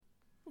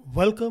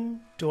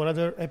Welcome to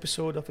another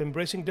episode of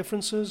Embracing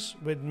Differences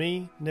with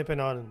me, Nipin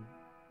Anand.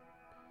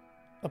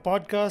 A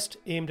podcast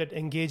aimed at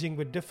engaging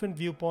with different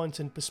viewpoints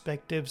and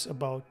perspectives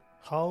about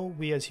how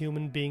we as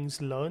human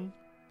beings learn,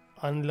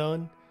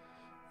 unlearn,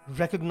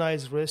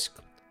 recognize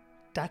risk,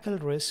 tackle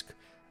risk,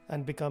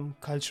 and become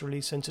culturally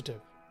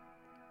sensitive.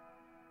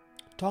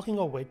 Talking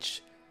of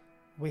which,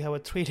 we have a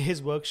 3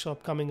 days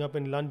workshop coming up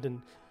in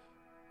London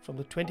from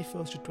the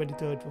 21st to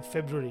 23rd of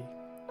February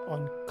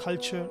on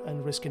culture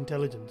and risk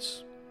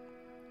intelligence.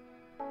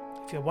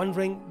 If you're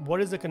wondering what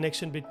is the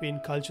connection between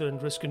culture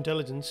and risk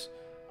intelligence,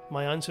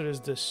 my answer is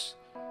this.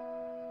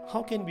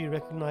 How can we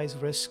recognize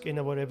risk in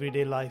our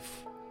everyday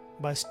life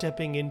by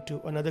stepping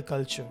into another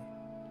culture?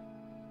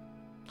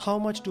 How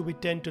much do we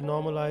tend to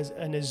normalize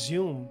and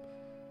assume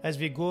as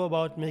we go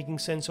about making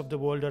sense of the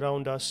world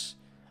around us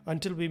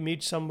until we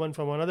meet someone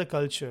from another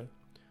culture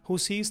who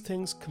sees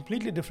things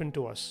completely different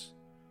to us?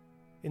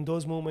 In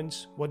those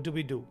moments, what do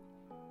we do?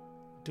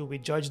 Do we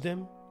judge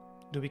them?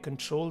 Do we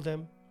control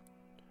them?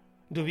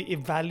 Do we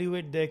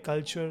evaluate their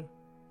culture,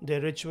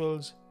 their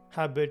rituals,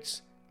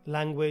 habits,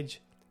 language,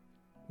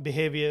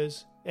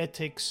 behaviors,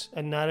 ethics,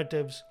 and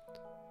narratives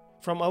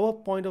from our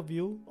point of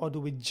view, or do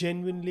we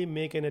genuinely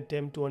make an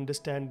attempt to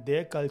understand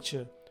their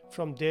culture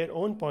from their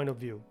own point of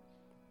view?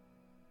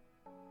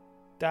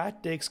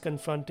 That takes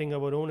confronting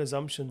our own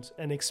assumptions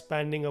and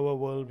expanding our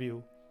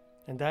worldview,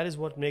 and that is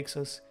what makes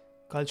us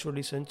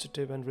culturally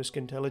sensitive and risk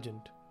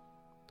intelligent.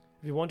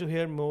 If you want to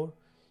hear more,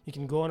 you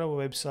can go on our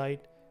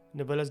website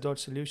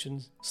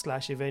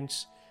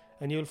novellas.solutions/events,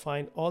 and you'll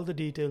find all the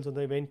details on the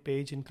event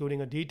page,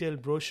 including a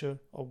detailed brochure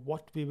of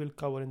what we will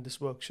cover in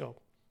this workshop.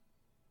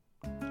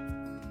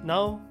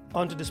 Now,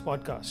 on to this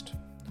podcast.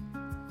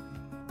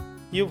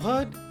 You've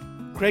heard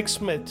Greg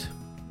Smith,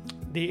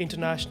 the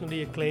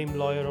internationally acclaimed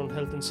lawyer on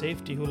health and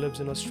safety who lives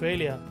in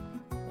Australia,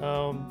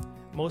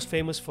 most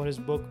famous for his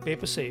book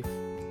Paper Safe.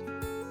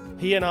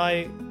 He and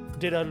I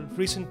did a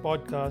recent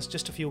podcast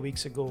just a few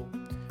weeks ago,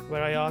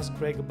 where I asked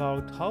Greg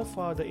about how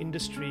far the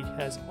industry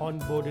has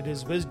onboarded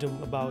his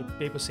wisdom about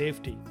paper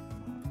safety.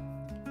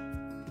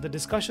 The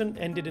discussion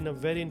ended in a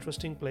very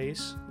interesting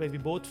place where we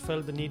both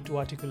felt the need to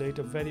articulate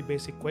a very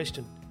basic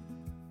question.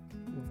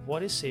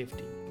 What is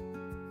safety?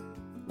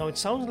 Now it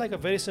sounds like a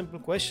very simple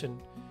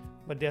question,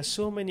 but there are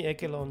so many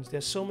echelons, there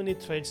are so many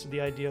threads to the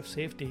idea of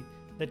safety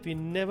that we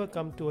never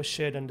come to a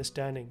shared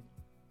understanding.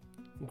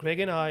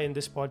 Greg and I in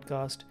this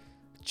podcast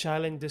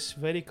challenge this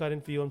very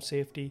current view on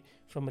safety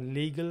from a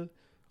legal,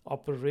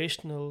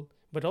 operational,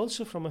 but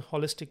also from a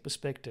holistic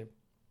perspective.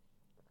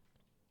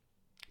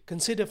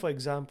 Consider, for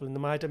example, in the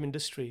maritime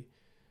industry,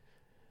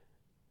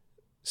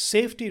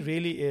 safety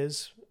really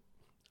is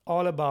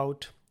all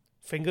about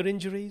finger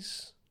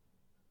injuries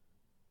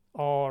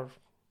or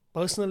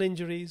personal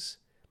injuries,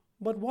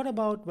 but what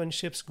about when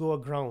ships go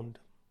aground?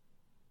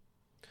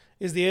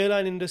 Is the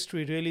airline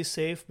industry really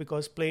safe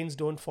because planes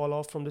don't fall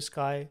off from the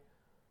sky?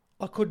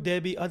 Or could there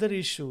be other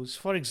issues,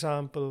 for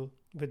example,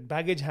 with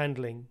baggage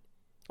handling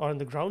or on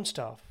the ground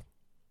staff?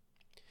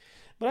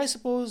 But I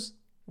suppose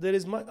there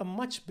is a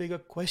much bigger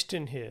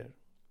question here,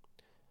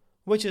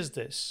 which is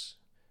this.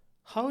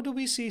 How do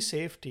we see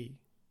safety?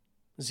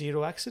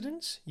 Zero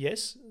accidents?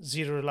 Yes.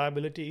 Zero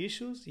reliability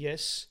issues?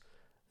 Yes.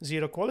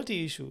 Zero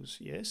quality issues?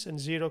 Yes. And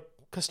zero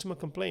customer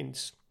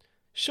complaints?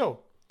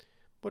 Sure.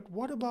 But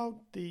what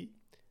about the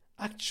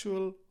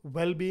actual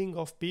well-being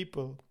of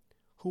people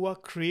who are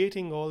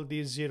creating all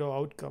these zero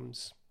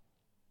outcomes?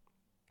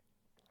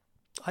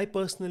 I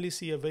personally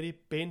see a very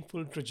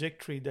painful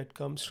trajectory that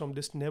comes from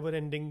this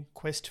never-ending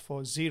quest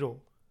for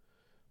zero,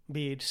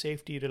 be it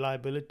safety,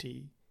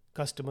 reliability,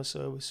 customer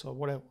service, or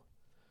whatever.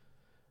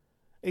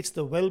 It's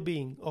the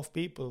well-being of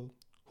people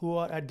who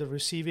are at the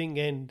receiving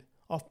end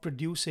of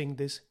producing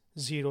these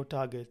zero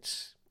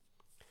targets.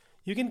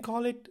 You can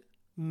call it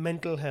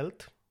mental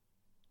health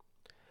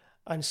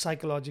and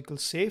psychological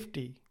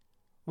safety,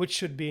 which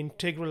should be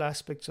integral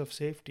aspects of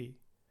safety.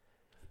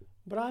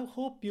 But I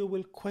hope you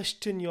will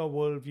question your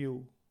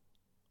worldview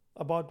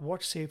about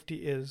what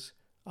safety is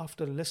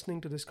after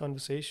listening to this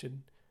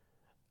conversation.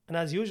 And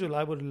as usual,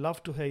 I would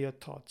love to hear your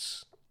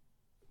thoughts.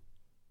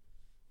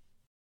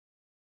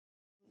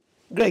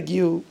 Greg,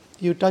 you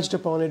touched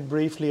upon it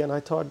briefly, and I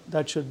thought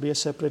that should be a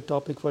separate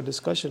topic for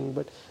discussion.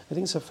 But I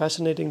think it's a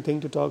fascinating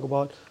thing to talk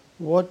about.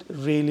 What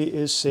really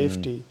is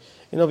safety?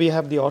 We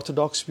have the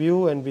orthodox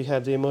view, and we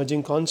have the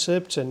emerging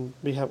concepts, and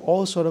we have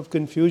all sort of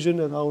confusion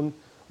around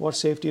what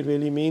safety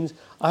really means.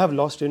 I have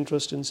lost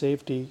interest in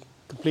safety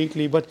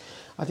completely, but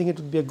I think it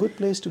would be a good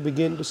place to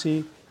begin to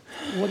see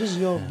what is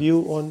your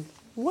view on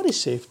what is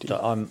safety.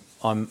 So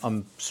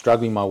I'm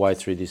struggling my way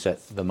through this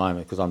at the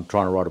moment because I'm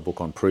trying to write a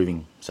book on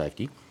proving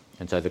safety,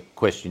 and so the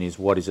question is,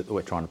 what is it that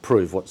we're trying to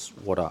prove?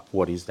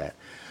 What is that?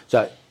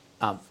 So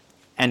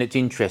and it's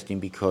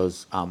interesting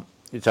because so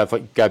if I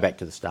go back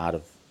to the start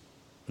of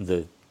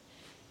the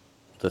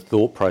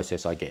thought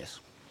process, I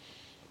guess.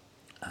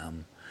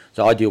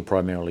 So I deal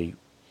primarily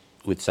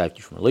with safety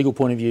from a legal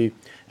point of view,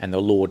 and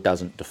the law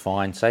doesn't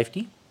define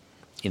safety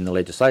in the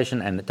legislation,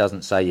 and it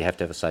doesn't say you have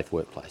to have a safe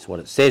workplace. What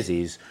it says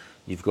is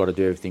you've got to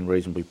do everything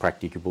reasonably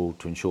practicable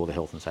to ensure the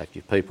health and safety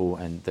of people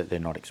and that they're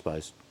not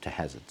exposed to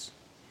hazards.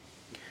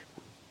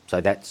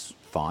 So that's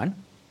fine.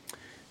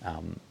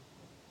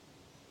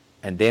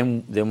 And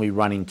then we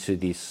run into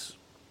this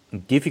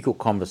difficult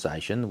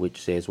conversation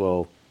which says,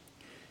 well,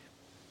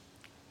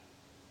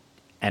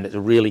 and it's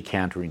really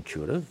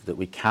counterintuitive that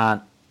we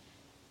can't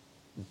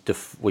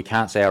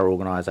say our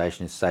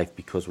organisation is safe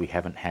because we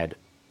haven't had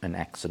an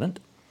accident.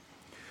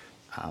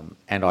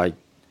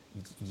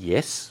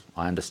 Yes,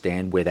 I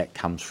understand where that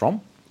comes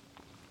from.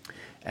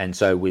 And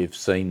so we've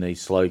seen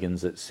these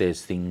slogans that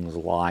says things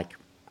like,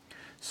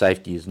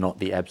 safety is not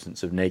the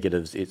absence of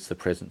negatives, it's the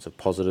presence of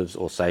positives,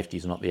 or safety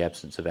is not the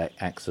absence of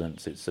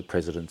accidents, it's the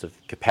presence of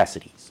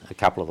capacities, a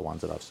couple of the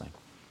ones that I've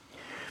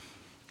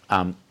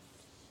seen.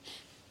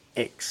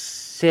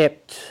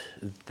 Except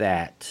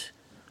that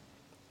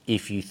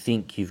if you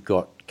think you've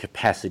got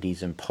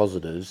capacities and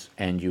positives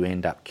and you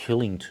end up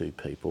killing 2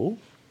 people,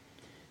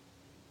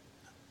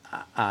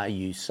 are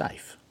you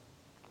safe?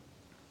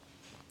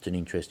 It's an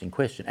interesting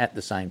question. At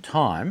the same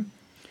time,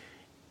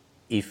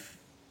 if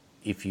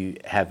you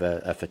have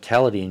a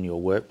fatality in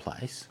your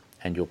workplace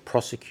and you're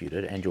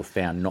prosecuted and you're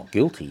found not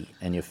guilty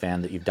and you're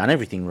found that you've done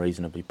everything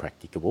reasonably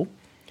practicable,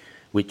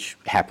 which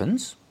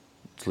happens,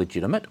 it's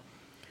legitimate,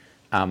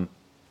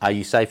 are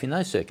you safe in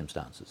those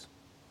circumstances?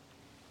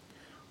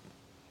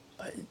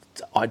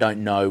 I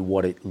don't know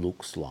what it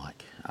looks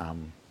like.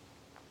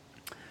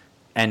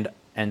 And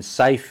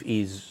safe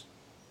is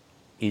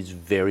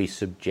very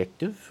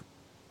subjective.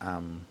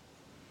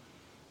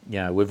 You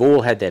know, we've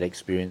all had that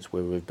experience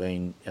where we've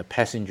been a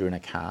passenger in a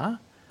car,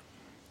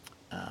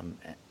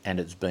 and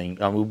it's been.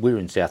 I mean, we were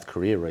in South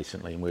Korea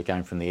recently, and we were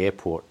going from the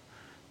airport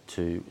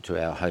to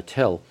our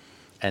hotel,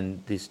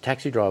 and this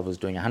taxi driver was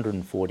doing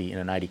 140 in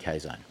an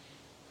 80k zone.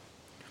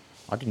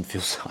 I didn't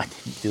feel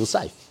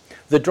safe.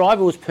 The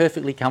driver was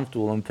perfectly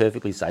comfortable and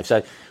perfectly safe.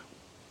 So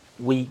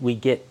we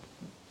get.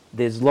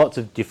 There's lots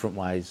of different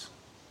ways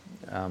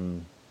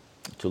to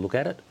look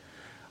at it.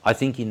 I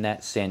think in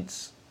that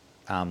sense,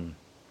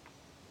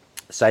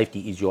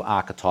 safety is your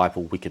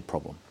archetypal wicked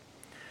problem,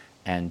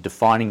 and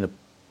defining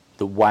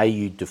the way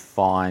you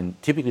define,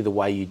 typically the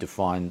way you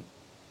define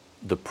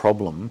the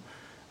problem,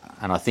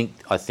 and I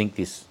think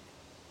this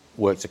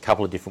works a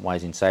couple of different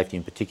ways in safety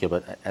in particular,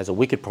 but as a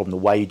wicked problem, the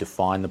way you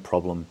define the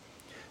problem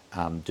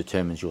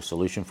determines your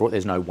solution for it.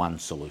 There's no one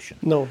solution.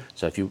 No.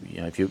 So if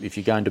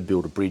you're going to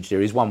build a bridge,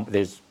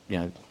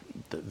 the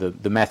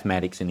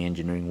mathematics and the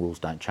engineering rules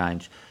don't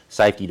change.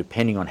 Safety,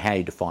 depending on how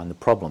you define the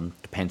problem,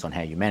 depends on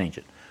how you manage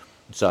it.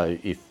 So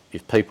if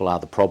people are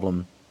the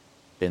problem,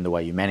 then the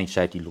way you manage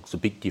safety looks a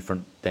bit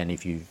different than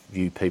if you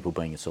view people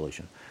being a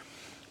solution.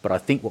 But I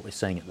think what we're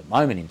seeing at the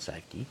moment in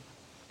safety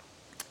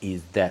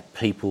is that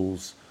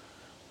people's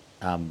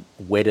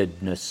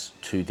weddedness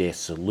to their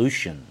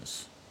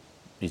solutions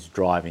is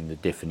driving the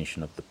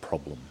definition of the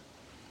problem.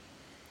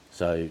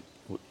 So,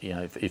 you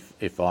know,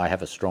 if I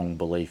have a strong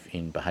belief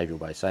in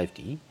behavioural-based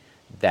safety,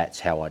 that's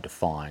how I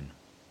define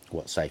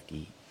what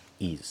safety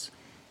is.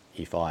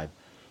 If I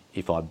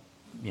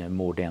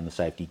more down the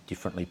safety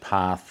differently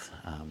path,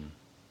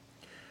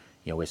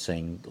 we're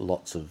seeing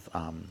lots of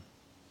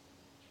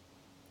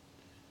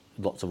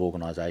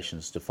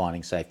organisations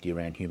defining safety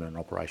around human and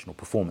operational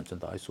performance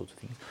and those sorts of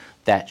things.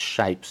 That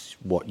shapes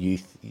what your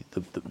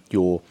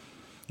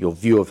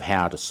view of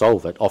how to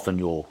solve it. Often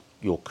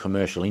your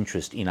commercial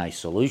interest in a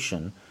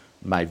solution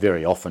may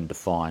very often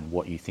define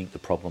what you think the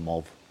problem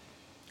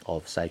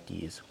of safety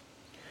is.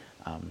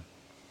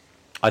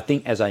 I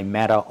think as a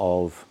matter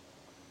of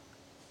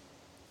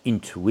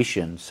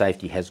intuition,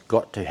 safety has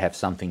got to have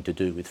something to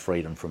do with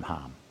freedom from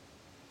harm.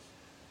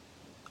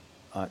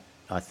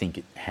 I think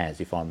it has.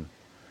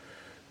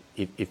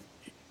 If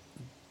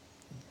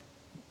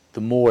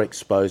the more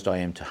exposed I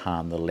am to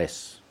harm, the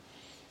less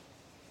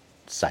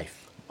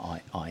safe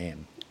I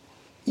am.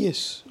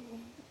 Yes.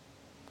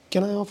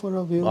 Can I offer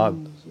a view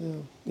on this?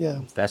 Yeah.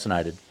 I'm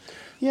fascinated.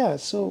 Yeah,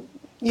 so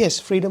yes,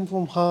 freedom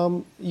from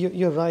harm,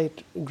 you're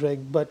right,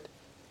 Greg, but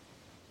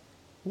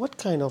what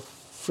kind of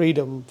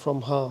freedom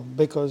from harm?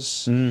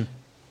 Because we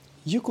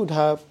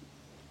have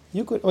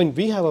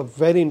a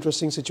very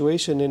interesting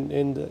situation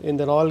in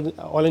the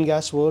oil and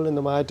gas world, in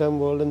the maritime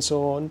world and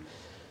so on,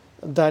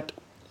 that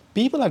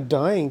people are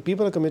dying,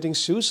 people are committing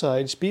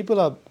suicides, people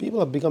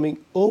are becoming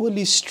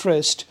overly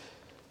stressed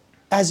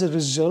as a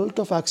result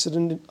of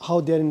accident,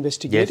 how they are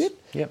investigated,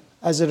 yes. Yep.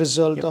 as a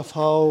result Yep. of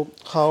how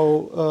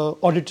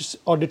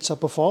audits are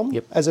performed,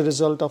 Yep. as a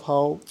result of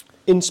how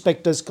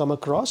inspectors come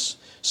across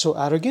so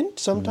arrogant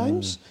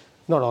sometimes,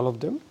 not all of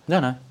them.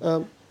 No.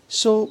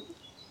 So,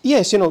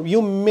 yes,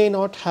 you may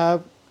not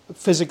have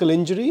physical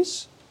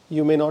injuries,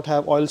 you may not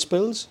have oil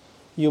spills,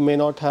 you may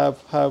not have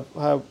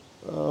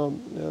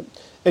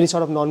any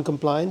sort of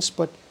non-compliance,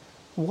 but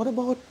what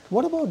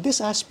about this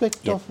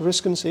aspect of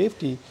risk and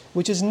safety,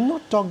 which is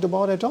not talked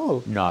about at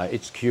all? No,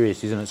 it's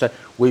curious, isn't it? So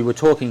we were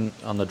talking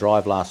on the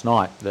drive last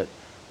night that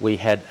we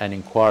had an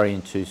inquiry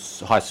into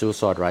high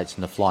suicide rates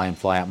in the fly-in,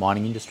 fly-out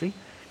mining industry.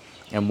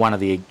 And one of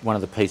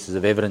the pieces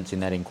of evidence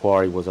in that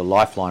inquiry was a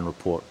Lifeline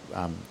report,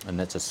 and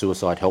that's a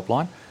suicide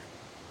helpline.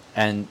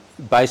 And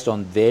based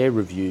on their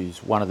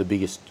reviews, one of the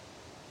biggest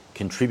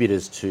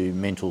contributors to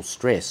mental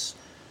stress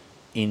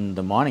in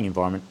the mining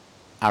environment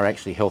are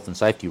actually health and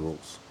safety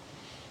rules.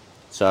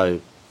 So,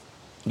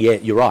 yeah,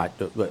 you're right.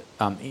 But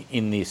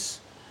in this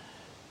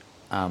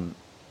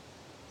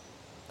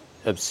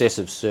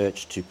obsessive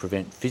search to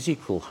prevent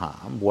physical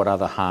harm, what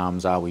other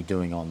harms are we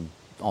doing on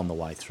the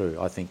way through?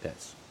 I think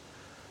that's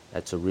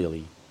a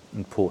really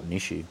important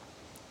issue.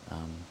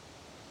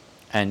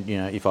 And, you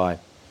know, if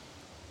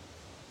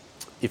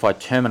I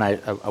terminate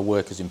a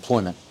worker's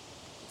employment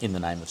in the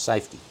name of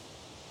safety,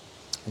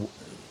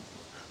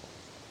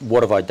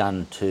 what have I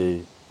done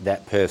to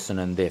that person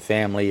and their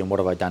family, and what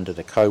have I done to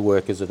the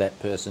co-workers of that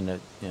person? That,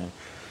 you know,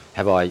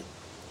 have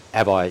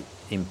I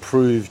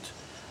improved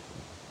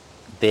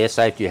their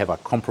safety? Have I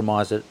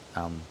compromised it?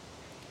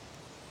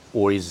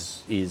 Or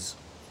is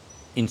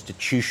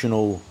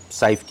institutional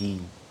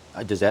safety,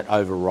 does that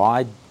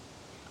override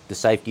the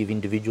safety of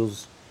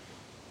individuals?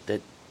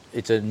 That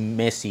it's a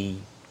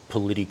messy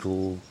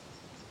political,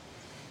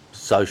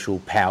 social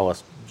power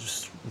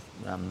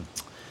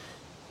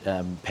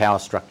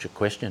structure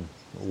question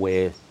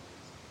where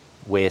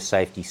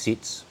safety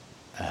sits,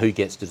 who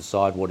gets to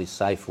decide what is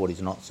safe, what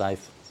is not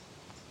safe.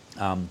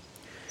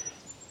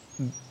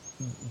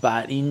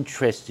 But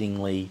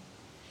interestingly,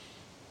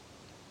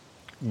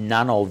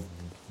 none of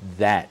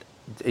that,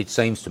 it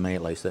seems to me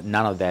at least, that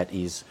none of that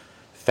is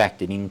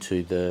factored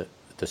into the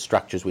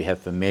structures we have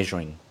for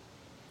measuring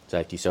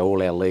safety. So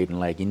all our lead and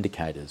lag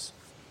indicators,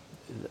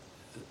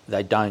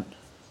 they don't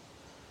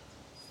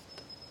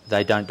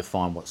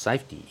define what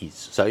safety is.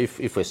 So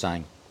if we're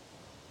saying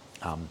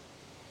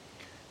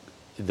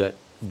that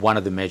one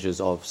of the measures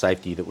of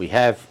safety that we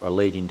have, a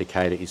lead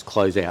indicator, is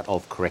closeout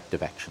of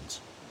corrective actions.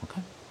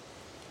 Okay.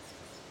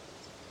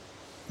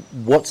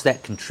 What's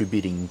that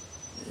contributing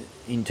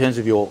in terms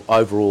of your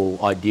overall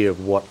idea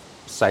of what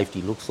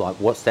safety looks like?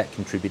 What's that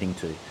contributing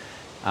to?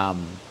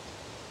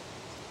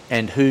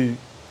 And who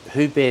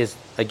bears,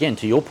 again,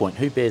 to your point,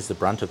 who bears the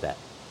brunt of that?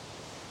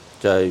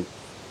 So,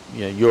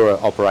 you know, you're an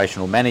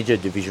operational manager,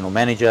 divisional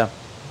manager,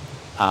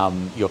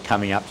 you're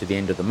coming up to the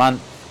end of the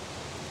month,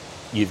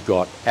 you've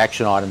got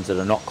action items that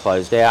are not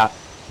closed out,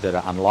 that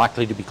are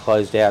unlikely to be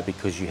closed out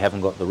because you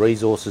haven't got the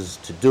resources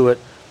to do it,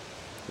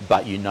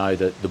 but you know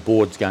that the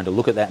board's going to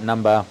look at that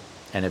number,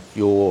 and if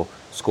your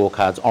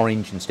scorecard's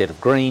orange instead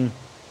of green,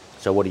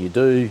 so what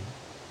do?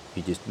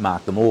 You just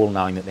mark them all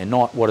knowing that they're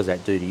not. What does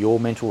that do to your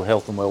mental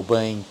health and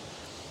well-being?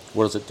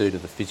 What does it do to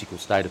the physical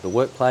state of the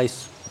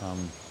workplace?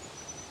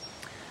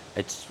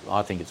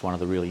 I think it's one of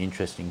the really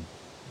interesting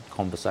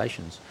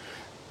conversations.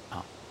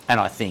 And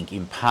I think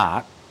in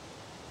part,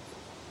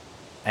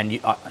 and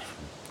I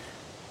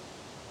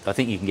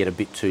think you can get a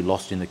bit too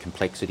lost in the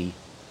complexity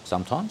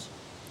sometimes,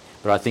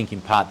 but I think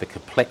in part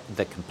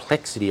the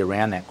complexity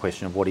around that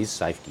question of what is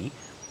safety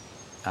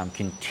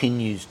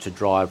continues to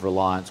drive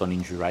reliance on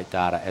injury rate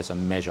data as a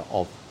measure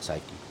of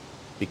safety.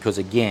 Because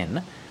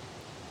again,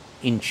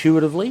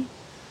 intuitively,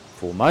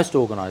 for most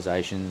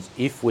organisations,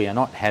 if we are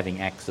not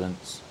having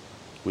accidents,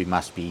 we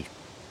must be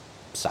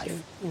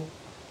safe.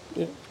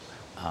 Yeah.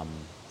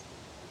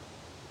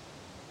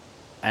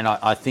 And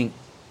I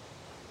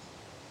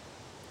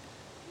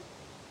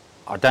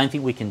don't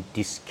think we can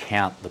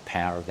discount the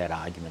power of that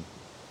argument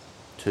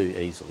too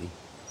easily,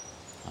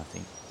 I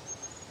think.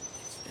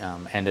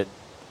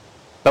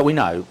 But we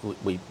know,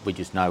 we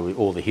just know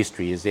all the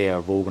history is there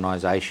of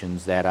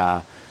organisations that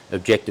are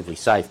objectively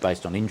safe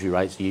based on injury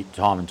rates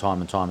time and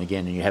time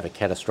again, and you have a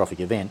catastrophic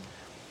event.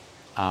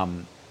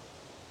 And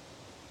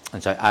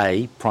so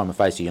A, prima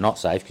facie you're not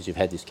safe because you've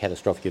had this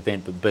catastrophic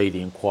event, but B,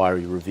 the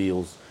inquiry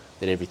reveals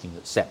that everything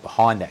that sat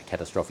behind that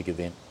catastrophic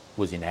event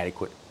was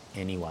inadequate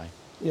anyway.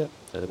 Yeah.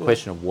 So the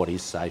question of what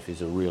is safe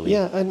is a really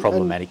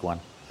problematic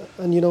one.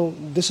 And you know,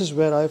 this is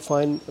where I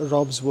find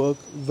Rob's work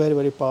very,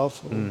 very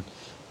powerful.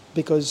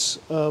 Because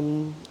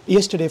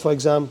yesterday, for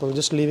example,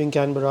 just leaving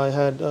Canberra, I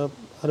had a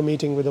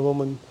meeting with a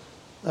woman,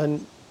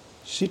 and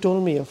she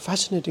told me a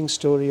fascinating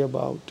story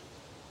about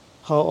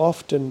how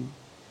often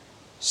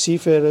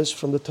seafarers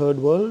from the third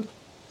world,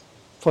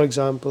 for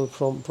example,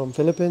 from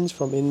Philippines,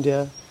 from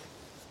India,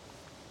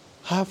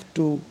 have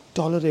to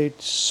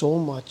tolerate so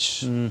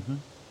much. Mm-hmm.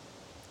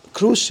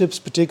 Cruise ships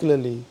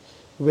particularly,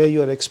 where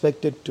you are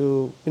expected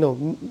to,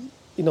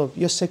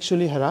 you're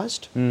sexually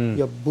harassed,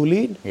 you're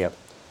bullied. Yep.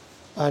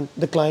 And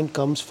the client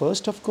comes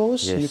first, of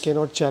course. Yes. You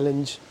cannot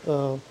challenge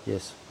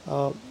Yes.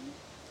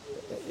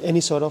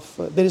 Any sort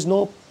of... there is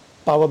no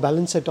power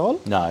balance at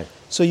all. No.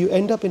 So you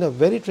end up in a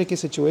very tricky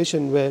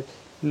situation where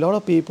a lot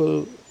of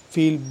people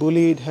feel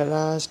bullied,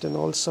 harassed, and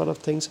all sort of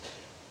things.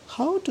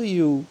 How do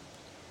you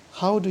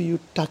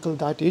tackle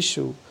that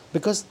issue?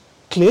 Because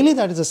clearly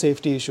that is a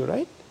safety issue,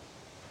 right?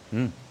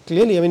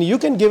 Clearly, I mean, you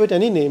can give it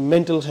any name,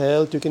 mental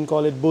health, you can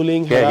call it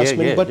bullying,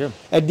 harassment, but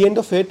at the end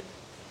of it,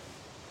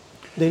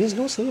 there is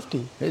no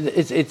safety.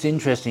 It's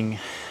interesting.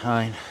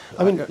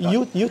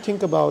 You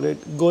think about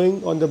it,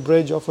 going on the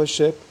bridge of a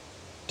ship,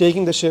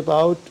 taking the ship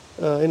out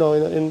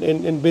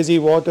in busy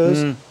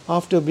waters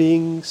after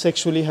being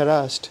sexually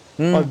harassed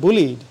or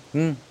bullied.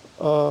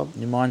 Your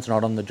mind's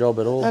not on the job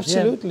at all.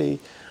 Absolutely.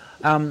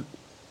 Yeah.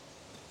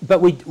 But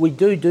we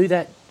do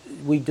that.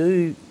 We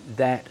do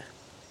that.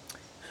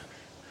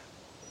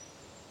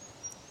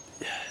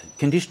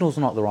 Conditional is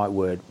not the right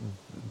word,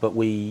 but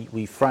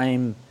we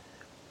frame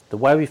the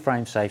way we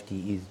frame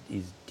safety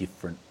is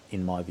different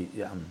in my view.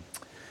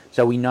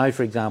 So we know,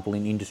 for example,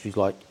 in industries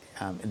like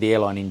the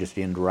airline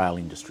industry and rail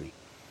industry,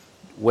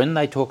 when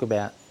they talk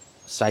about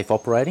safe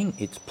operating,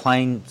 it's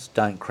planes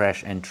don't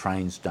crash and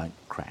trains don't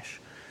crash.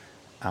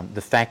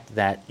 The fact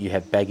that you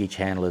have baggage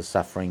handlers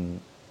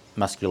suffering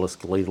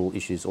musculoskeletal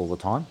issues all the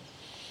time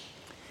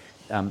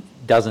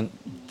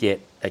doesn't get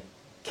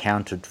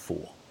accounted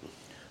for.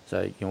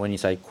 So when you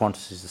say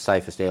Qantas is the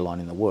safest airline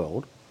in the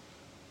world,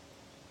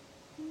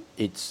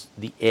 it's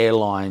the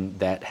airline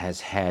that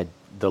has had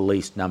the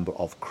least number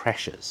of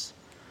crashes.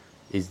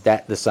 Is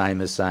that the same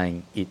as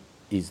saying it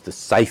is the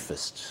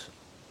safest?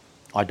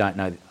 I don't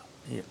know.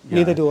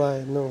 Neither do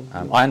I, no.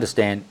 I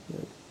understand.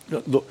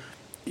 Yeah. Look,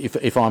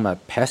 if I'm a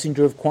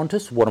passenger of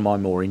Qantas, what am I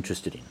more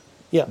interested in?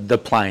 Yeah. The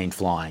plane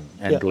flying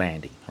and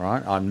landing,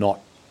 right? I'm not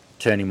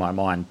turning my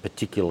mind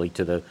particularly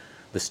to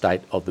the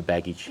state of the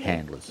baggage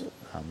handlers.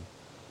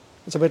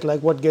 It's a bit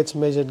like what gets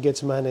measured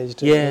gets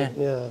managed.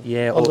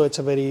 Yeah. Although it's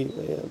a very...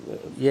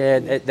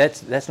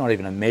 that's not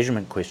even a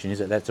measurement question, is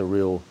it? That's a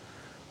real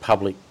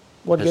public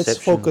what gets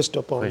focused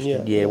upon.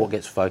 Question. Yeah, what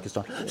gets focused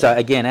on. Yeah. So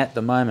again, at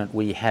the moment,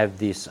 we have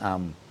this...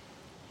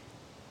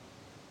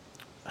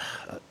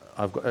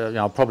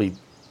 I'll probably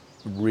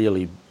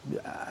really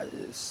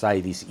say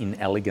this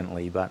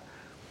inelegantly, but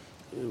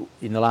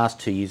in the last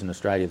 2 years in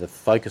Australia, the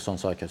focus on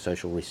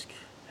psychosocial risk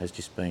has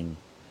just been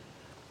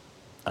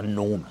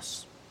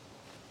enormous.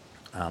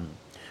 And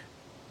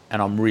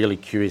I'm really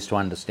curious to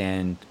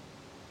understand,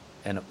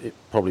 and it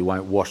probably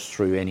won't wash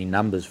through any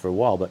numbers for a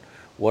while, but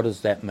what does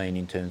that mean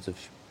in terms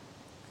of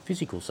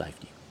physical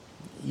safety?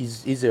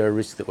 Is there a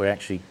risk that we're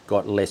actually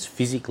got less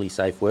physically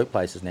safe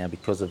workplaces now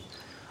because of...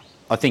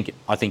 I think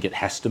it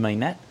has to mean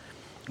that.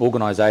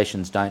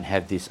 Organisations don't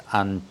have this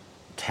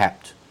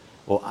untapped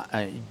or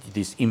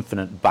this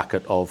infinite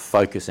bucket of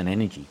focus and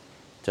energy.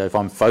 So if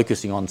I'm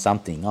focusing on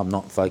something, I'm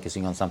not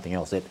focusing on something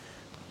else. That,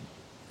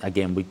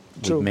 again, we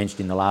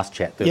mentioned in the last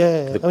chat, the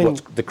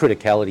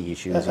criticality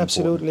issue is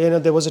absolutely.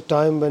 important. There was a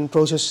time when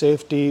process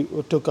safety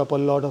took up a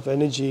lot of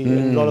energy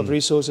and a lot of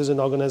resources in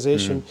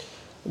organisation.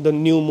 The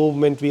new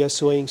movement we are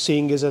seeing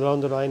is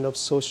around the line of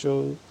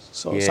psychosocial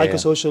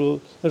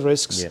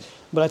risks. Yeah.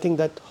 But I think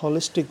that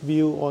holistic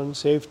view on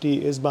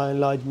safety is by and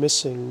large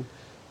missing.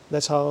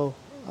 That's how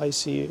I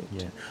see it.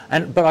 Yeah.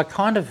 But I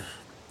kind of,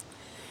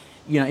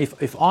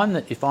 if I'm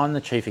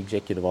the chief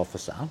executive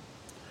officer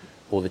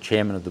or the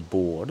chairman of the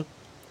board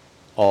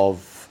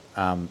of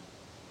a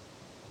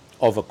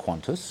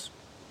Qantas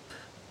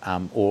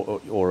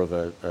or of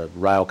a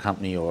rail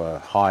company or a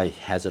high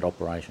hazard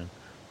operation,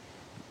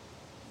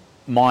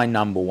 my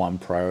number one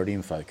priority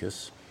and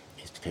focus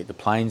is to keep the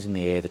planes in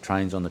the air, the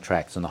trains on the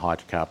tracks and the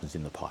hydrocarbons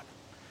in the pipe.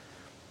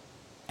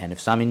 And if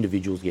some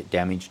individuals get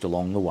damaged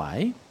along the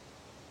way,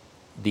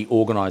 the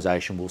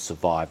organisation will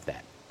survive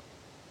that.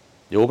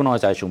 The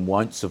organisation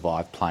won't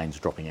survive planes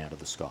dropping out of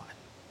the sky.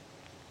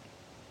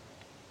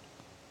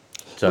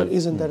 So, but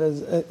isn't that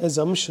an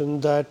assumption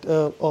that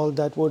all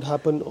that would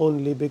happen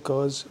only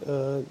because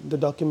the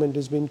document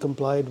is being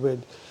complied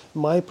with?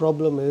 My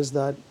problem is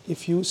that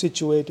if you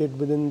situate it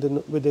within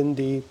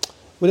the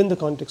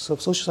context of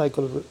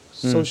psychosocial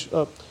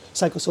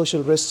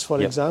risks,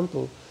 for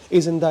example,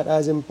 isn't that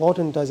as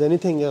important as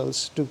anything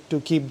else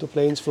to keep the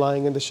planes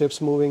flying and the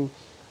ships moving?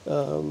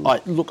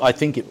 I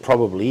think it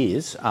probably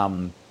is,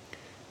 and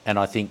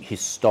I think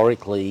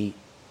historically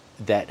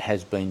that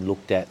has been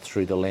looked at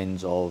through the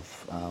lens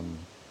of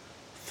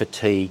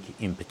fatigue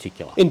in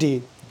particular.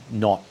 Indeed.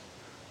 Not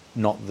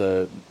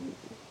the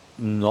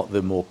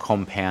more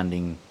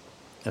compounding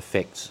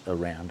effects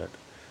around it.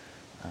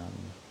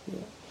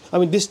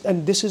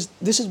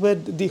 This is where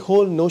the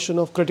whole notion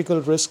of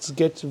critical risks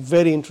gets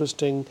very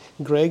interesting,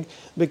 Greg,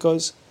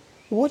 because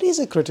what is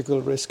a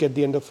critical risk at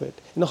the end of it?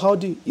 How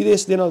do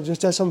there's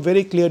some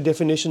very clear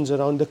definitions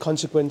around the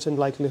consequence and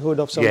likelihood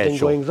of something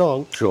going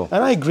wrong. Sure.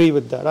 And I agree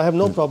with that. I have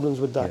no problems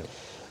with that. Yeah.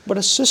 But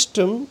a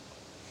system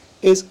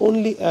is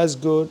only as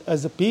good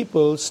as the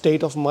people's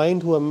state of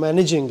mind who are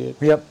managing it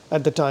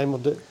at the time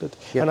of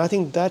and I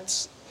think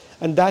that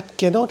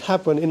cannot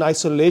happen in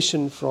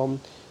isolation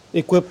from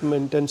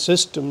equipment and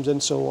systems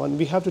and so on.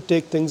 We have to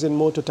take things in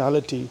more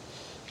totality,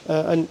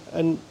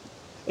 and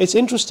it's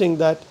interesting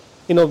that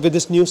with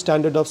this new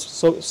standard of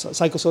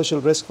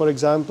psychosocial risk, for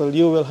example,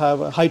 you will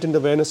have a heightened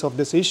awareness of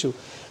this issue,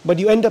 but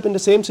you end up in the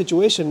same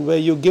situation where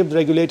you give the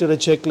regulator a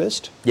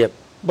checklist,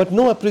 but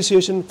no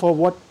appreciation for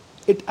what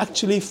it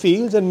actually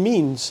feels and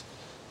means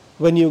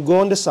when you go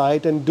on the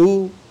site and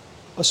do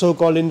a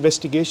so-called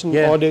investigation,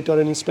 audit, or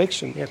an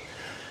inspection.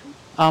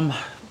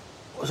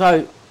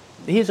 So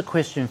here's a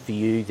question for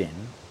you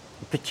then,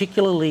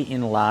 particularly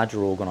in larger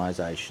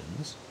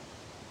organisations.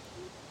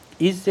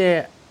 Is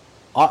there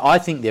I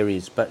think there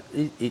is, but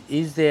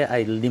is there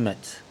a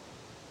limit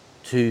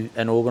to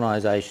an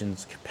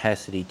organisation's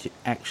capacity to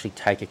actually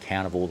take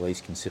account of all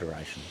these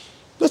considerations?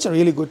 That's a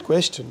really good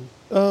question.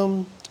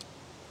 And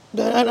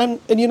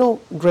you know,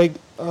 Greg,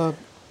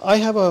 I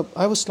have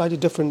a slightly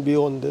different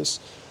view on this.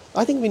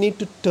 I think we need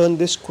to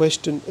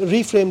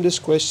reframe this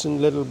question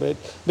a little bit,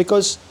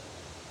 because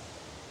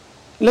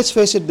let's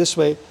face it this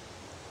way: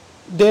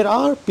 there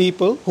are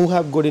people who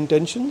have good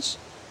intentions,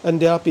 and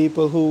there are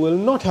people who will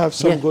not have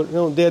some good. You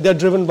know, they're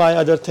driven by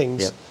other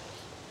things. Yep.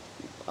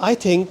 I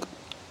think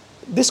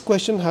this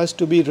question has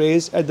to be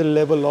raised at the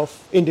level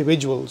of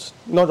individuals,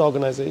 not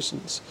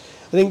organizations.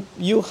 I think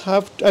you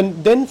have,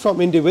 and then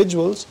from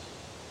individuals,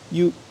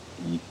 for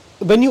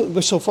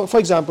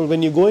example,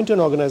 when you go into an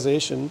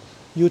organization,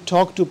 you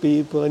talk to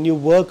people and you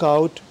work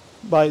out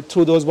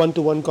through those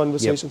one-to-one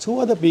conversations. Yep. Who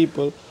are the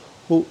people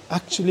who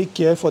actually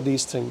care for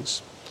these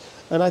things?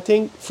 And I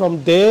think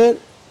from there,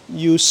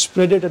 you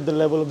spread it at the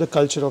level of the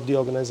culture of the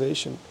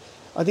organization.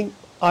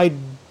 I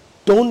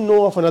don't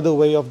know of another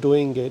way of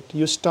doing it.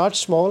 You start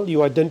small,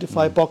 you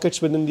identify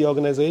pockets within the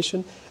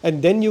organization,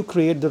 and then you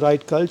create the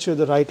right culture,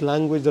 the right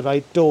language, the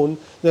right tone,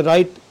 the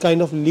right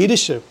kind of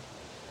leadership.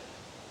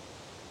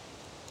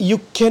 You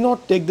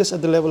cannot take this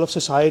at the level of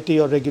society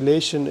or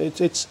regulation.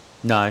 It's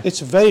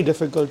very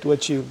difficult to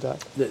achieve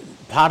that.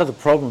 Part of the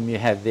problem you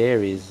have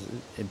there is,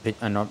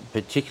 and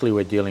particularly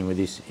we're dealing with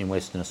this in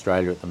Western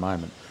Australia at the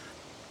moment,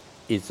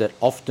 is that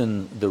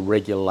often the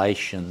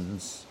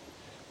regulations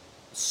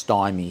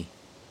stymie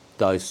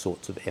those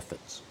sorts of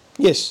efforts.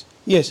 Yes,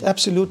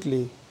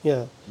 absolutely,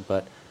 yeah.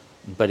 But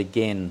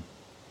again,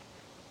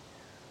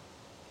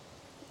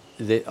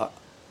 we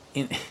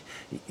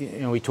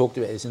talked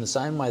about this in the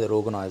same way that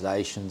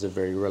organisations are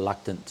very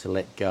reluctant to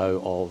let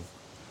go of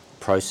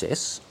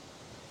process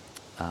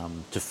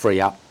to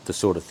free up the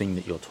sort of thing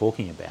that you're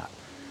talking about.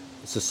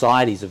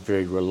 Societies are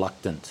very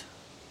reluctant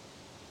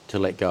to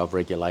let go of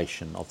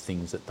regulation of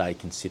things that they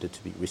consider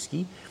to be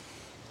risky.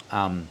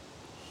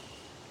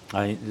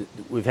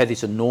 We've had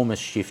this enormous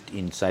shift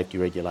in safety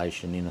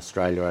regulation in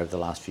Australia over the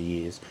last few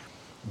years,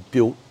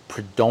 built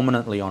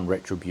predominantly on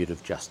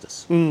retributive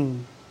justice.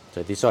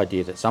 So this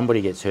idea that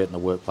somebody gets hurt in the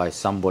workplace,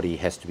 somebody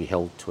has to be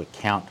held to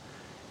account,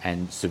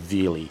 and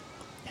severely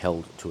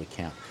held to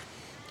account.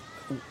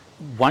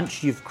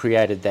 Once you've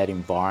created that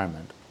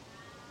environment,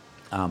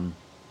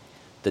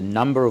 the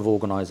number of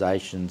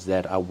organisations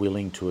that are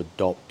willing to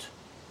adopt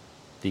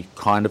the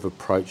kind of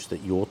approach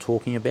that you're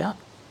talking about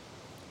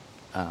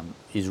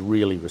is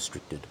really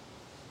restricted.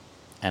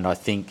 And I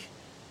think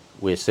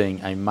we're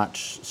seeing a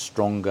much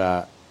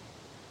stronger...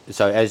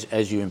 So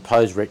as you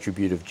impose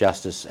retributive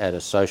justice at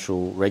a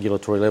social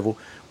regulatory level,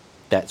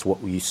 that's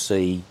what you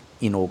see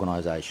in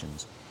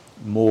organisations.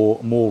 More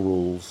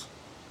rules,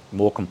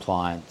 more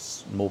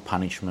compliance, more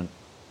punishment,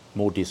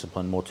 more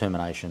discipline, more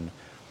termination.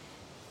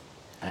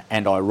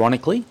 And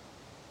ironically,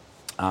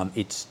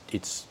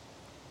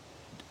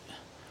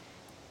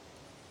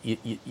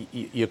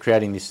 you're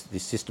creating this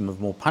system of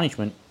more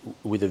punishment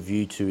with a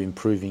view to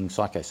improving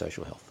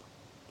psychosocial health.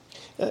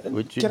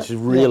 Which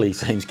really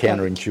seems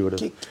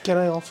counterintuitive. Can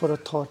I offer a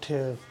thought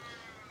here?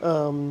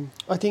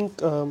 I think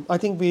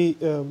we.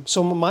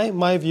 So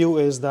my view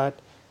is that,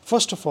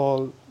 first of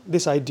all,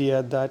 this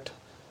idea that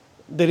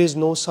there is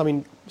no. I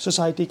mean,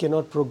 society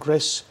cannot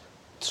progress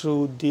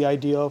through the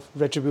idea of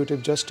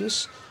retributive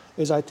justice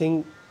is, I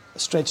think,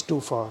 stretched too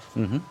far.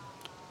 Mm-hmm.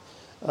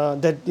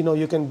 That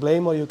you can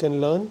blame or you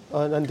can learn,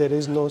 and there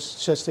is no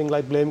such thing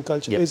like blame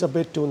culture. Is a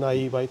bit too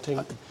naive, I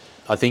think.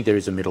 I think there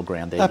is a middle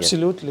ground there.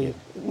 Absolutely.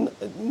 Yeah.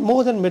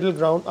 More than middle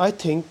ground, I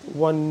think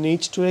one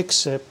needs to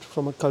accept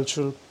from a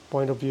cultural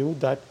point of view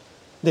that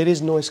there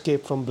is no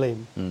escape from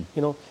blame.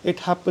 It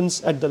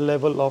happens at the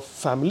level of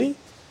family,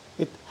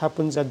 it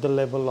happens at the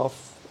level of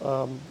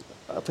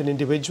an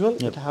individual,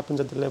 it happens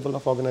at the level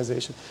of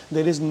organization.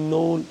 There is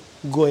no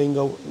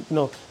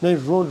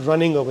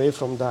running away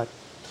from that.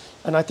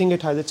 And I think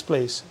it has its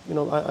place.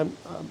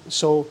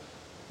 So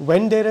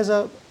when there is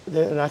an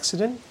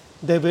accident,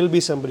 there will be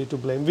somebody to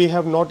blame. We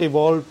have not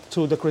evolved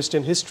through the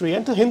Christian history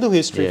and the Hindu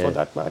history for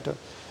that matter,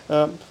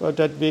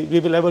 that we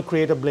will ever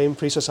create a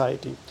blame-free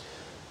society.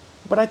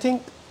 But I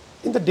think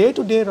in the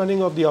day-to-day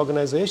running of the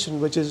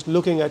organization, which is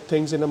looking at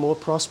things in a more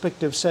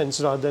prospective sense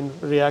rather than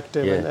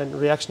reactive and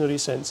reactionary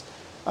sense,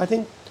 I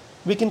think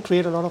we can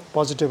create a lot of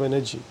positive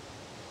energy.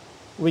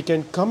 We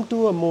can come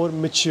to a more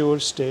mature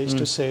stage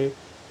to say,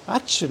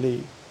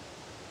 actually,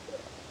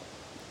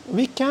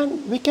 we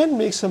can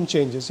make some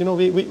changes.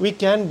 We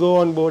can go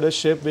on board a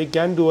ship, we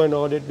can do an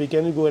audit, we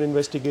can do an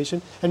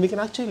investigation, and we can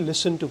actually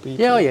listen to people.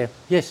 Yes.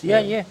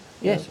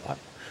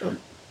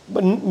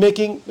 But make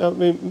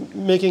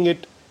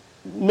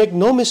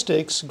no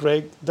mistakes,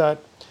 Greg, that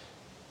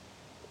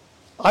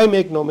I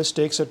make no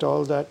mistakes at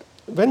all, that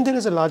when there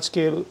is a large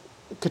scale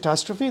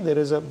catastrophe,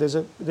 there's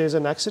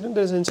an accident,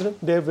 there's an incident,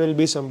 there will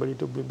be somebody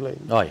to be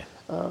blamed.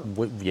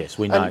 Yes,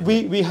 we know. And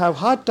we have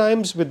hard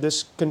times with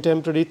this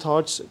contemporary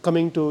thoughts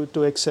coming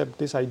to accept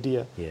this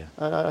idea. Yeah.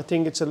 And I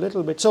think it's a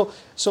little bit.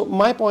 So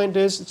my point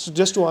is,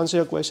 just to answer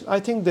your question, I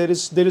think there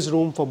is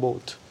room for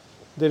both.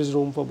 There is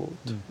room for both.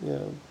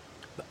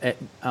 Yeah.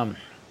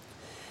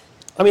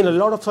 I mean, a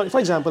lot of, for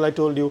example, I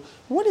told you,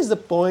 what is the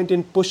point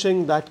in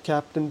pushing that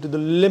captain to the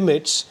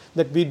limits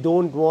that we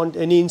don't want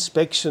any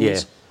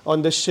inspections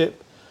on the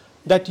ship,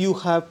 that you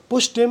have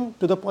pushed him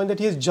to the point that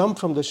he has jumped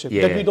from the ship,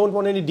 that we don't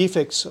want any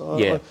defects?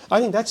 I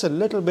think that's a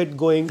little bit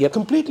going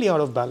completely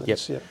out of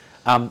balance. Yep.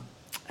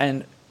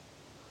 And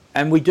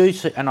we do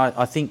see, and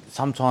I think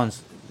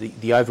sometimes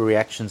the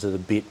overreactions are the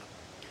bit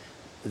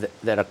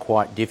that are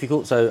quite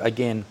difficult. So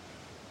again,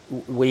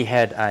 we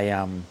had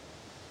an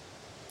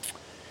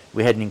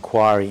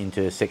inquiry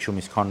into sexual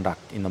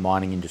misconduct in the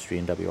mining industry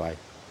in WA,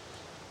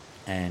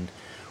 and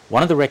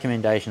one of the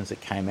recommendations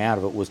that came out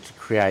of it was to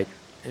create,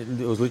 it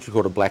was literally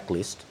called a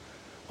blacklist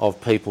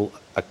of people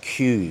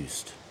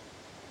accused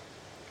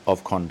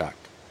of conduct.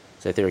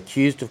 So if they're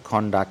accused of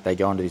conduct, they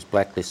go onto this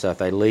blacklist, so if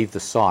they leave the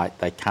site,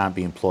 they can't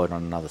be employed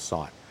on another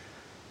site.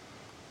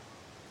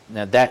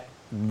 Now that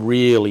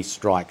really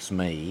strikes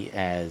me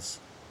as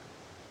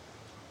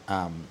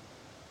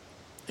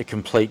a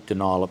complete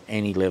denial of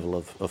any level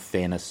of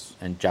fairness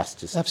and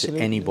justice to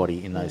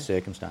anybody in those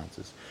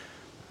circumstances.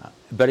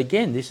 But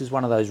again, this is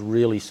one of those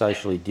really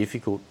socially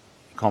difficult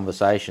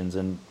conversations,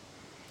 and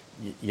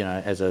you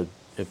know, as a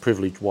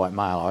privileged white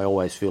male, I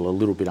always feel a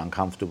little bit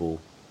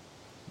uncomfortable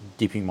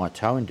dipping my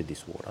toe into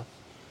this water.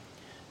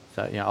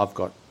 So, you know, I've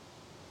got,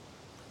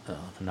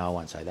 no, I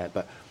won't say that,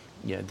 but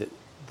you know,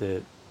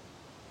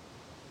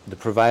 the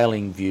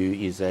prevailing view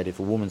is that if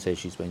a woman says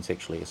she's been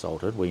sexually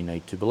assaulted, we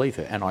need to believe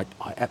her, and I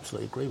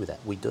absolutely agree with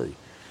that. We do.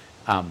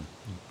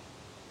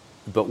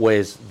 But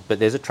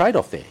there's a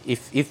trade-off there.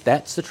 If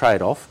that's the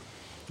trade-off,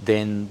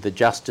 then the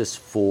justice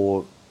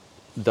for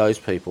those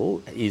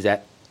people is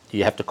that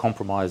you have to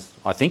compromise.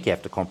 I think you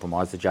have to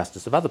compromise the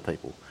justice of other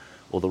people,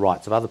 or the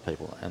rights of other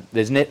people, and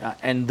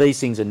and these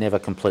things are never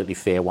completely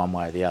fair one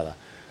way or the other.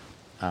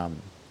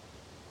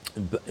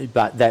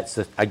 But that's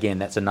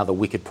that's another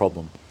wicked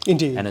problem.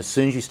 Indeed. And as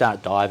soon as you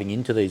start diving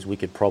into these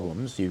wicked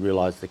problems, you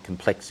realise the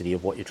complexity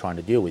of what you're trying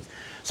to deal with.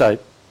 So,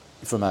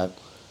 from a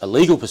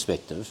legal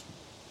perspective,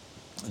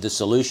 the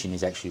solution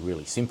is actually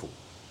really simple.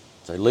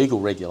 So legal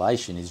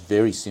regulation is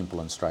very simple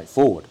and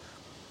straightforward.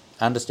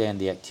 Understand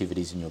the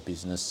activities in your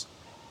business,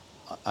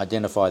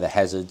 identify the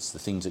hazards, the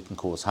things that can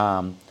cause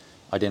harm,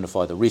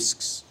 identify the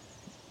risks,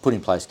 put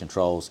in place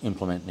controls,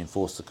 implement and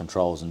enforce the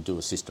controls, and do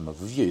a system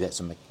of review. That's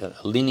a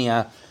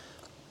linear,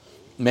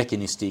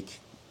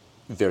 mechanistic,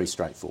 very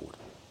straightforward.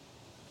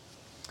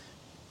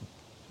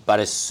 But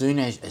as soon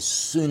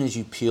as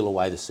you peel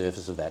away the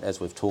surface of that, as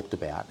we've talked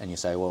about, and you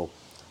say, well,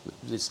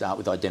 let's start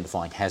with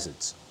identifying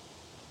hazards.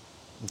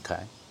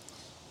 Okay.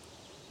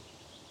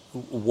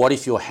 What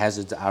if your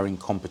hazards are in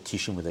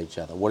competition with each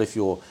other? What if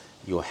your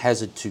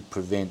hazard to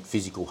prevent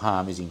physical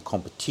harm is in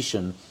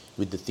competition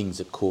with the things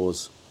that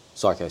cause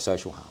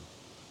psychosocial harm?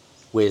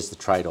 Where's the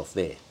trade-off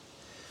there?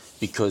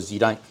 Because you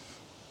don't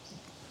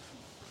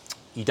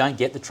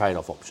get the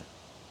trade-off option.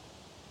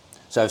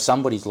 So if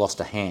somebody's lost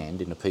a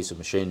hand in a piece of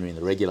machinery and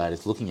the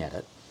regulator's looking at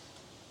it,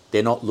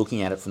 they're not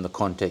looking at it from the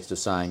context of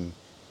saying,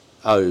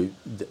 oh,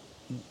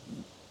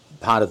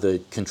 part of the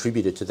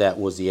contributor to that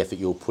was the effort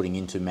you're putting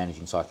into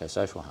managing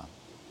psychosocial harm.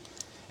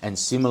 And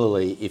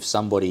similarly, if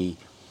somebody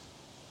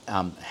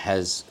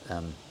suffers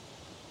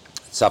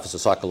a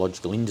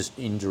psychological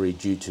injury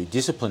due to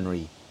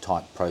disciplinary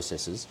type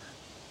processes,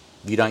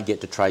 you don't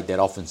get to trade that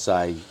off and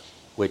say,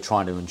 we're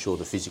trying to ensure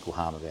the physical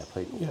harm of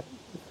our people. Yeah.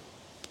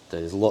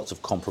 There's lots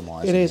of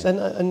compromise. It is,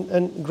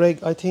 and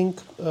Greg, I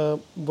think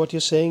what you're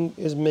saying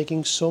is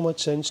making so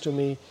much sense to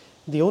me.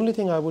 The only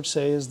thing I would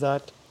say is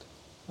that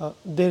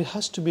there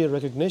has to be a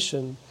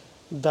recognition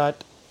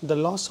that the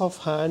loss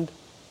of hand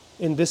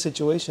in this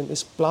situation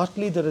is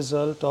partly the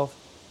result of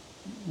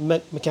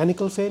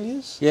mechanical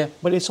failures,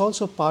 but it's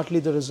also partly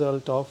the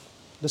result of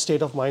the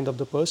state of mind of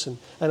the person.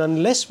 And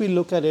unless we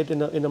look at it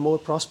in a more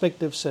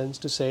prospective sense,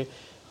 to say,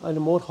 in a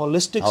more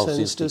holistic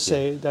sense, to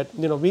say that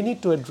we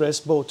need to address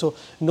both. So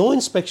no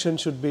inspection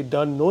should be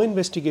done, no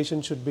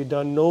investigation should be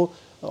done, no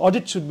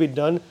audit should be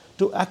done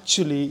to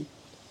actually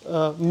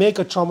make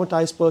a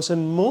traumatized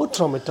person more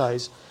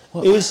traumatized.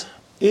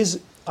 Is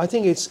I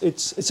think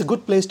it's a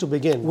good place to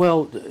begin.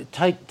 Well,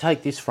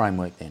 take this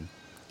framework then.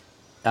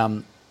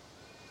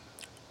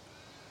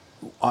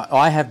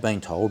 I have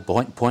been told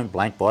point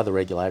blank by the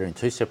regulator in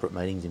 2 separate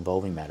meetings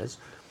involving matters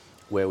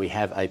where we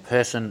have a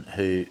person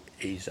who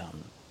is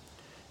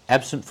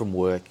absent from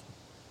work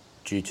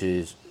due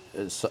to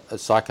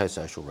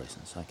psychosocial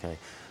reasons, okay,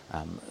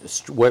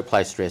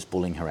 workplace stress,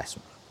 bullying,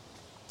 harassment.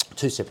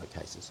 2 separate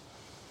cases.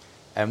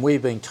 And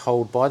we've been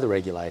told by the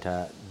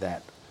regulator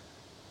that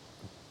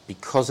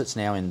because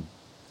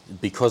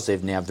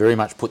they've now very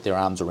much put their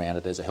arms around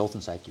it as a health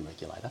and safety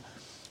regulator,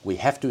 we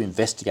have to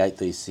investigate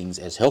these things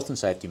as health and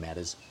safety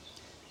matters,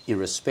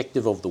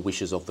 irrespective of the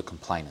wishes of the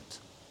complainant.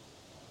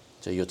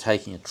 So you're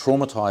taking a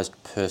traumatised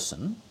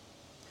person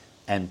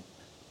And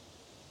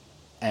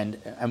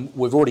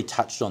we've already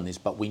touched on this,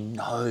 but we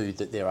know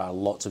that there are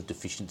lots of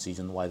deficiencies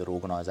in the way that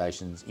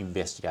organisations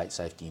investigate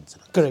safety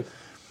incidents. Correct.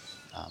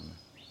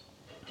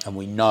 And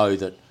we know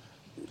that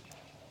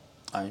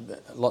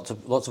lots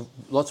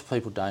of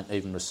people don't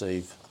even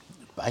receive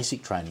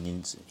basic training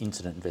in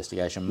incident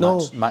investigation,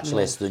 much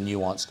less the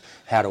nuanced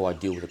how do I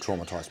deal with a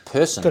traumatised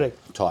person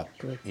type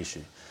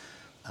issue.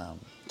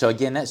 So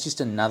again, that's just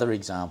another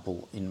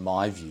example, in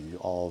my view,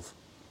 of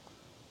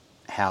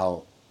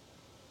how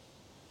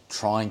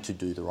trying to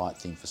do the right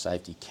thing for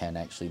safety can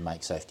actually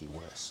make safety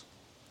worse.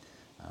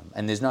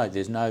 And there's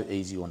no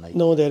easy or neat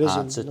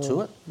answer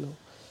to it. No.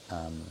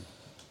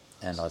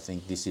 And I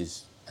think this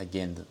is,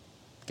 again,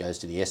 goes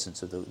to the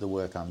essence of the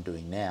work I'm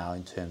doing now,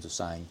 in terms of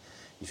saying,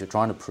 if you're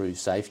trying to prove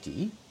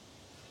safety,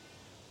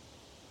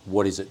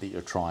 what is it that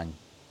you're trying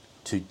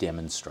to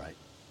demonstrate?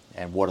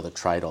 And what are the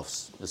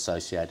trade-offs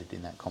associated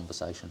in that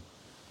conversation?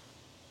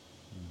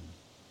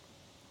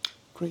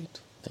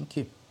 Great. Thank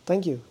you.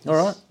 Thank you. All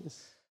right.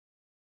 Yes.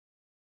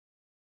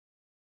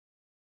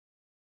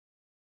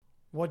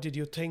 What did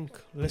you think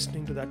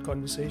listening to that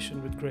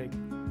conversation with Greg?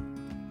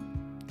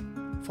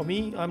 For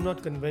me, I'm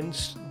not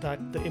convinced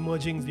that the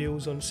emerging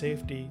views on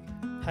safety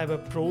have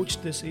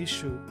approached this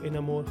issue in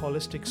a more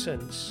holistic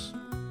sense.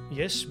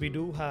 Yes, we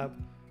do have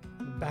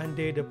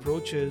band-aid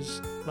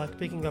approaches like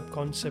picking up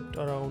concept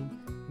around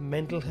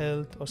mental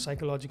health or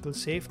psychological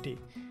safety,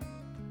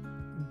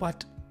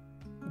 but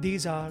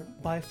these are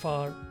by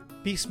far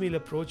piecemeal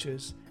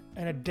approaches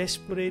and a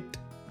desperate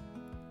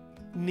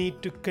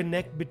need to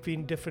connect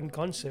between different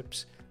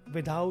concepts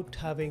without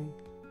having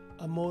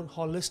a more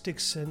holistic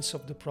sense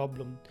of the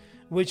problem,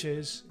 which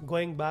is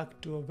going back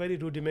to a very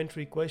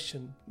rudimentary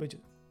question, which is,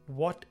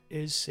 what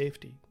is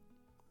safety?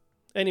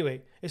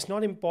 Anyway, it's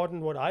not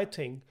important what I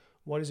think.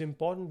 What is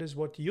important is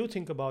what you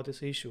think about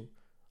this issue.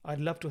 I'd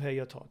love to hear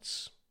your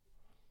thoughts.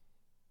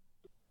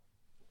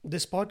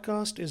 This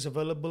podcast is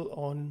available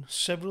on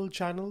several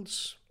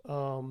channels,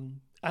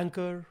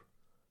 Anchor,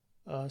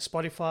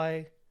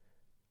 Spotify,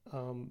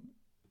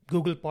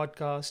 Google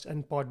Podcast,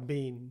 and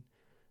Podbean.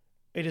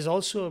 It is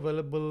also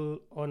available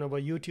on our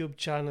YouTube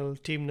channel,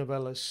 Team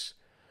Novellas.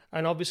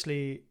 And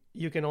obviously,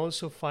 you can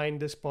also find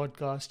this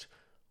podcast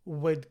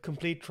with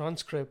complete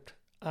transcript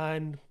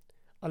and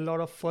a lot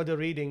of further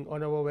reading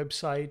on our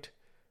website,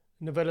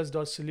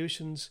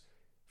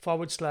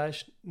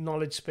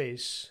 novellas.solutions/knowledge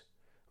space,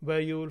 where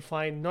you will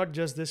find not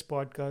just this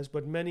podcast,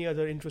 but many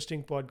other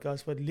interesting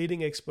podcasts with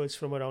leading experts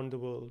from around the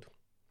world.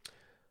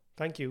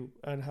 Thank you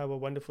and have a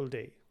wonderful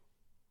day.